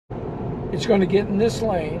It's going to get in this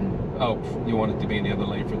lane. Oh, you want it to be in the other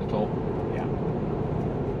lane for the toll? Yeah.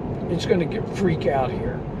 It's going to freak out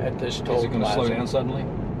here at this toll Is it going to plaza. slow down suddenly?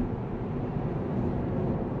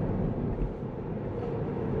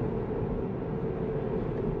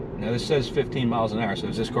 Now this says 15 miles an hour, so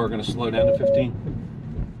is this car going to slow down to 15?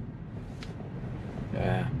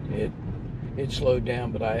 Yeah, it slowed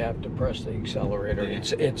down, but I have to press the accelerator. Yeah.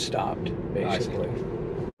 It stopped, basically.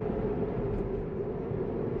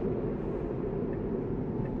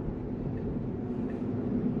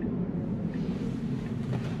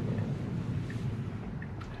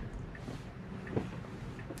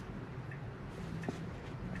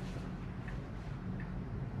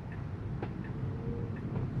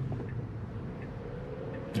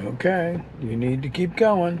 Okay, you need to keep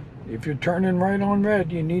going. If you're turning right on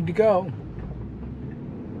red, you need to go.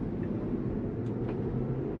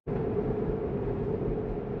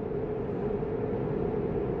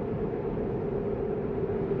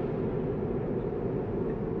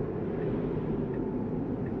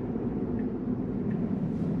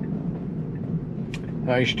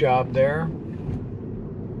 Nice job there.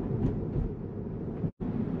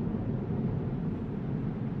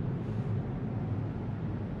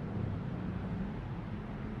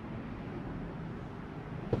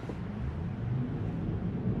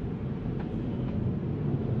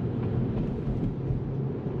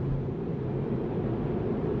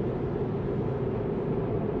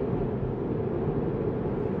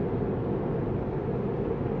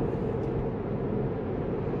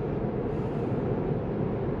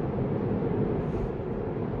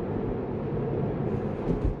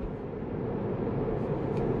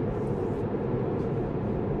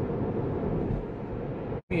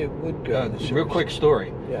 It would go. Real quick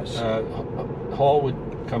story. Yes. Hall would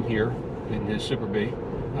come here in his Super B.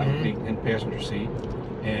 I would be in the passenger seat,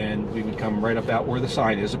 and we would come right up out where the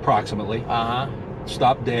sign is, approximately.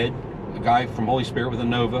 Stop dead. A guy from Holy Spirit with a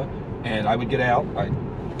Nova, and I would get out. I'd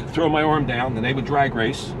throw my arm down, then they would drag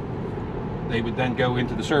race. They would then go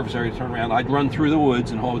into the service area, turn around. I'd run through the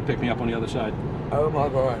woods, and Hall would pick me up on the other side. Oh my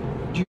God.